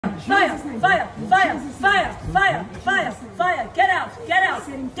fire, fire, fire, fire, fire, fire, fire. Get out, get out,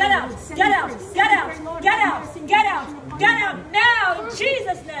 get out, get out, get out, get out, get out, get out now in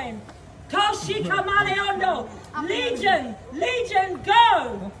Jesus' name. Toshika Maleondo. Legion, Legion,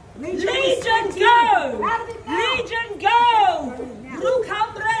 go! Legion, go! Legion, go!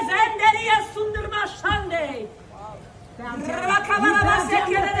 Rukambre Zenderia Sundarmashande.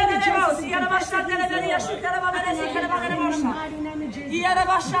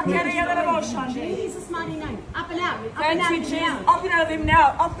 Jesus' mighty name. Up and out. Thank you, Jesus. Up and out of him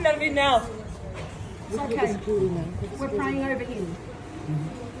now. Up and out of him now. It's okay. We're praying over him.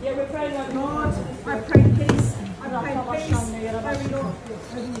 Yeah, we're praying over Lord, I pray peace. I pray peace over your...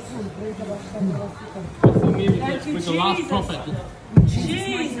 Thank you, with the last prophet.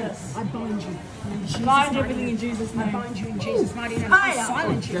 Jesus. I bind you. Bind everything in Jesus' I name. bind you in Jesus' mighty name. Fire. I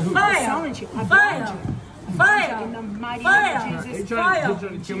silence you. Fire. I silence you. I bind Fire. you. Fire. In the mighty Fire. name of Jesus. Fire. He's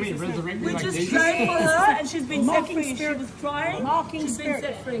trying to kill me, resurrect me We like just Jesus. prayed for her and she's been set Mocking free. She spirit. was crying. Mocking She's been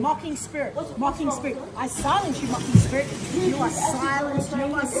set free. spirit. Mocking spirit. Mocking spirit. I silence you, mocking spirit. You are silenced. You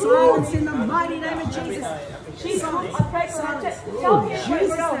are silenced in the mighty name of Jesus. She's I prayed for her. Tell him Jesus' where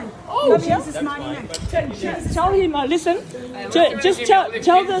to go. name. Oh, Jesus' mighty name. Tell him, listen. Just tell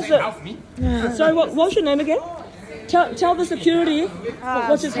the. Sorry, what's your name again? Tell the security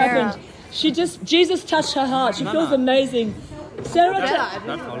what just happened. Jesus touched her heart. She feels amazing.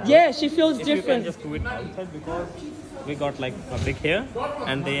 Sarah, yeah, she feels If you can different. just do it outside because we got like a big hair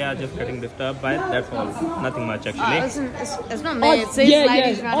and they are just getting disturbed by it. That's all. Nothing much actually. It's not me. It's these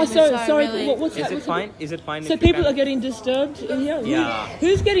ladies running Oh, the sorry, show, sorry. really. What's Is that? it fine? Is it fine? So if you people can- are getting disturbed in here? Yeah.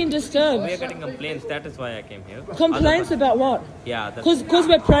 Who's getting We are disturbed? getting complaints. That is why I came here. Complaints about what? Yeah. That's, Because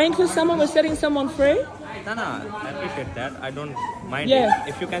we're praying for someone, we're setting someone free? no, I appreciate that. I don't mind Yeah. it.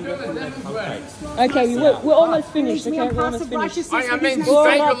 If you can just do that outside. Okay, we're almost finished. Lead me Okay, on we're paths almost of finished. righteousness for I mean, his name's sake.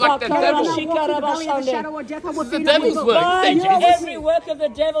 strangle like the devil. Though I walk through the valley of the shadow of death, I will This is the fear no devil's evil. work. Bind Say every Jesus. work of the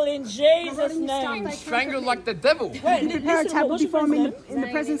devil in Jesus' Rotting staff, name. they Strangled like the devil. Wait, prepare a listen, table what's your before me friend's in the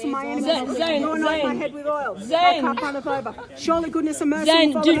presence of my enemies. Zane, You anoint my Zane. head with oil. Zane. My cup runneth over. Surely goodness and mercy Zane,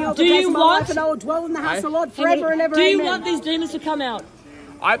 will follow do- me all do the days you of my want- life, and I will dwell in the house of the Lord name? forever and ever. Do you Amen. want these demons to come out?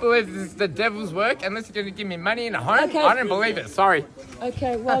 I believe this is the devil's work. Unless you're going to give me money and a home, Okay. I don't believe it. Sorry.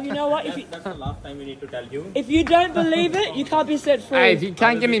 Okay, well, you know what? That's the last time we need to tell you. If you don't believe it, you can't be set free. Hey, if you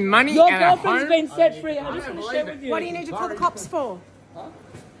can't give me money Your and a girlfriend's home, been set free. I just want to share with you. What do you need to call the cops for?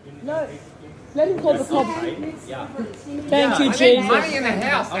 No, let him call the cops. Thank you, I need Jesus. money in a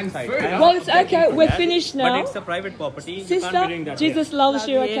house and food. Well, it's okay. We're finished But now. it's a private property. You can't be doing Sister, that Jesus here. loves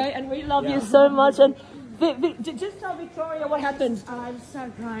you, okay? And we love you so much. And just tell Victoria what happened. I'm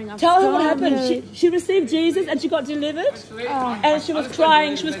so crying. Tell her what happened. She received Jesus and she got delivered. And she was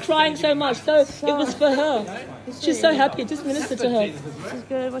crying. She was crying so much. So it was for her. She's so happy. Just minister to her. She's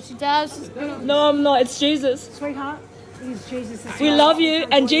good. What she does, she's good. No, I'm not. It's Jesus. Sweetheart, he's Jesus. We love you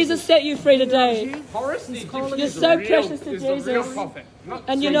and Jesus set you free today. Horace, the Egyptian You're is so the precious to is the real Jesus. prophet. Not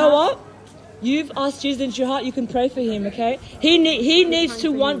And you know what? You've asked Jesus into your heart. You can pray for him, okay? He needs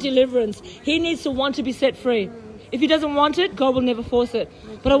to want deliverance. He needs to want to be set free. If he doesn't want it, God will never force it.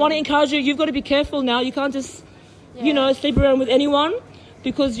 But I want to encourage you, you've got to be careful now. You can't just, sleep around with anyone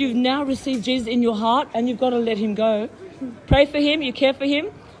because you've now received Jesus in your heart and you've got to let him go. Pray for him, you care for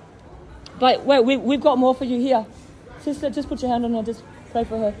him. But wait, we've got more for you here. Sister, just put your hand on her. Just pray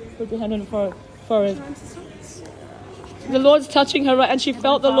for her. Put your hand on her forehead. The Lord's touching her, right? And she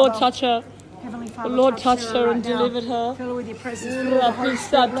felt the Lord touch her. Heavenly The Father, Lord touch touched Sarah her right and now. delivered her. Fill her with your presence. Fill her with your love.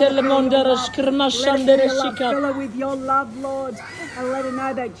 Fill her with your love, Lord. And let her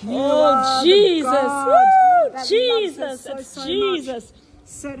know that you are Jesus. the God Woo, that loves Jesus. her It's so Jesus. much.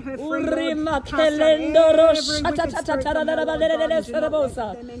 Set her free, Lord. Urima Cast out every telendo wicked spirit from her, Lord God, and do not let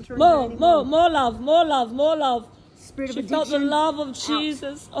them enter into her anymore. More love. Spirit of She felt the addiction, love of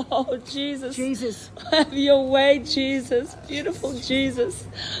Jesus. Oh, Jesus. Jesus. Have your way, Jesus. Beautiful Jesus.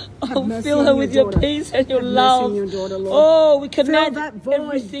 Oh, mercy fill on her your with your daughter. peace and your Have mercy love. on your daughter, Lord. Oh, we Fill command that void.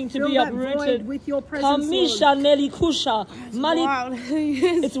 everything to Fill be that uprooted. void with your presence, Kamisha Nelly Kusha. Mali. Wow.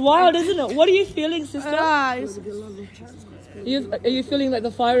 It's wild, isn't it? What are you feeling, sister? Ah, Are you feeling like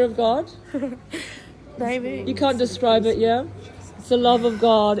the fire of God? baby. You can't describe it, yeah? It's the love of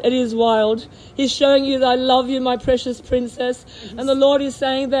God. It is wild. He's showing you that I love you, my precious princess. And the Lord is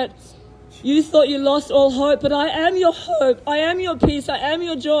saying that you thought you lost all hope, but I am your hope. I am your peace. I am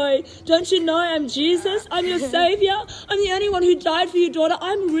your joy. Don't you know I am Jesus? I'm your Savior. I'm the only one who died for you, daughter.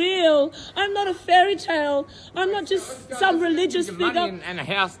 I'm real. I'm not a fairy tale. I'm not just some religious money figure. and a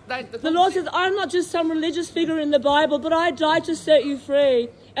house. The Lord says, I'm not just some religious figure in the Bible, but I died to set you free.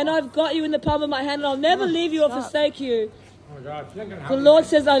 And I've got you in the palm of my hand, and I'll never leave you or forsake you. my God, she's not gonna The help me. Lord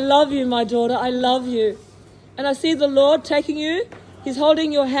says, I love you, my daughter. I love you. And I see the Lord taking you. He's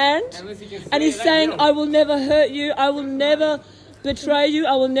holding your hand. Unless you can And see he's it, I saying, will. I will never hurt you. I will never betray you.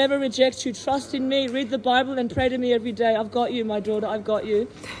 I will never reject you. Trust in me. Read the Bible and pray to me every day. I've got you, my daughter. I've got you.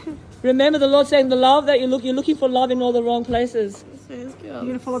 Remember the Lord saying the love that you're looking for love in all the wrong places.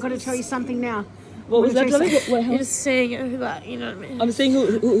 Beautiful. I've got to tell you something now. What was that, did you darling? say? Wait, You're just saying that, you know what I mean? I'm seeing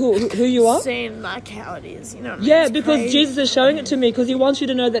who you are. Saying like how it is, you know what I mean? Yeah, It's because crazy. Jesus is showing it to me because he wants you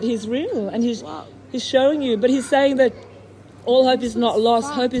to know that he's real and he's showing you. But he's saying that all hope is not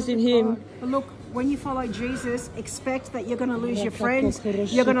lost. Hope is in him. But look, when you follow Jesus, expect that you're going to lose your friends,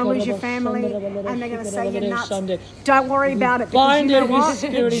 you're going to lose your family, and they're going to say you're nuts. Don't worry about it. Because Bind you know every what?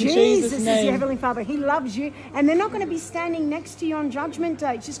 spirit in Jesus Jesus' is name. your Heavenly Father. He loves you, and they're not going to be standing next to you on Judgment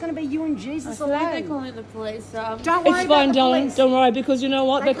Day. It's just going to be you and I Jesus feel like they're alone. calling the police. Don't worry It's fine, about the darling. police. Don't worry, because you know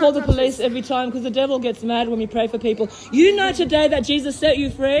what? They They call the can't touch police us. every time because the devil gets mad when we pray for people. You know today that Jesus set you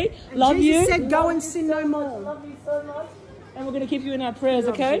free. Love Jesus you. said, go and sin no more. Love you so much. And we're going to keep you in our prayers,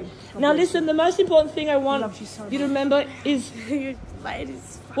 okay? Now listen, the most important thing I want loves you so you to remember is, You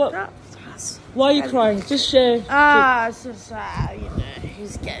ladies. What? Up. why are you crying? Just share. It's just, you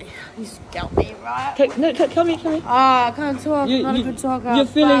know, he's got me, right? Okay, no, come here. I can't talk. You- I'm not you- a good talker. you're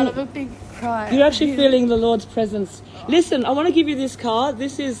feeling- but I'm a big cry. You're actually feeling the Lord's presence. Listen, I want to give you this card.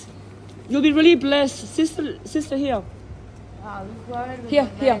 This is, you'll be really blessed. Sister here.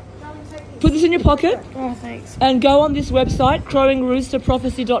 Here. Put this in your pocket. Oh, thanks. And go on this website,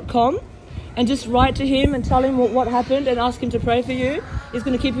 crowingroosterprophecy.com, and just write to him and tell him what happened and ask him to pray for you. He's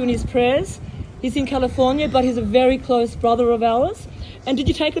going to keep you in his prayers. He's in California, but he's a very close brother of ours. And did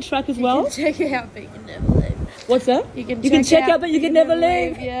you take a track as well? Check it out, but you can never leave. What's that? You can check out, but you can never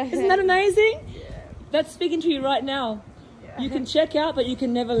leave. Yeah. Isn't that amazing? That's speaking to you right now. You can check out, but you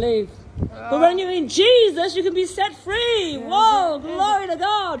can never leave. But when you're in Jesus, you can be set free. Whoa, glory to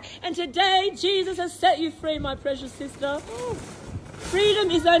God. And today, Jesus has set you free, my precious sister.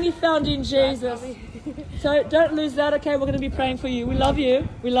 Freedom is only found in Jesus. So don't lose that, okay? We're going to be praying for you. We love you.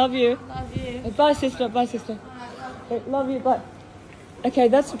 We love you. Love you. Bye, sister. Bye, sister. Okay, love you. Bye. Okay,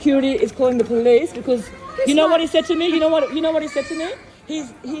 that security is calling the police because you know what he said to me? You know what he said to me? He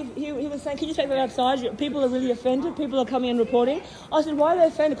was saying, can you take that outside? People are really offended. People are coming and reporting. I said, why are they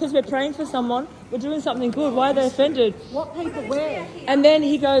offended? Because we're praying for someone. We're doing something good. Why are they offended? What people wear? And then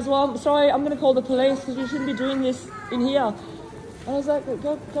he goes, well, I'm sorry, I'm going to call the police because we shouldn't be doing this in here. And I was like,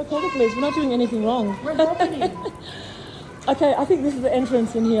 go call the police. We're not doing anything wrong. We're welcoming. Okay, I think this is the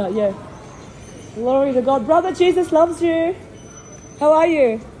entrance in here, yeah. Glory to God. Brother, Jesus loves you. How are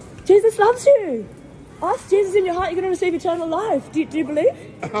you? Jesus loves you. Ask Jesus in your heart, you're going to receive eternal life. Do you believe?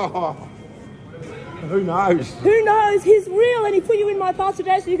 Who knows? Who knows? He's real and he put you in my path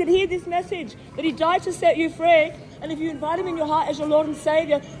today so you could hear this message, that he died to set you free. And if you invite him in your heart as your Lord and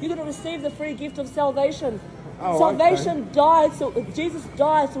Savior, you're going to receive the free gift of salvation. Oh, Salvation died, so Jesus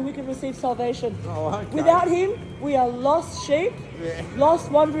died so we can receive salvation. Oh, okay. Without him, we are lost sheep, lost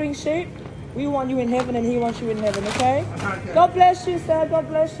wandering sheep. We want you in heaven and he wants you in heaven, okay? God bless you, sir. God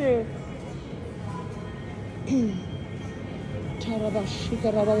bless you.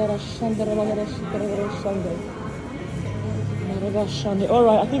 All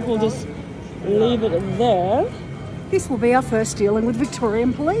right, I think we'll just leave it there. This will be our first dealing with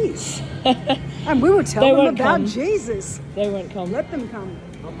Victorian police. And we will tell They them won't about come. Jesus. They won't come. Let them come.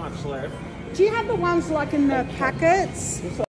 Not much left. Do you have the ones like in the packets?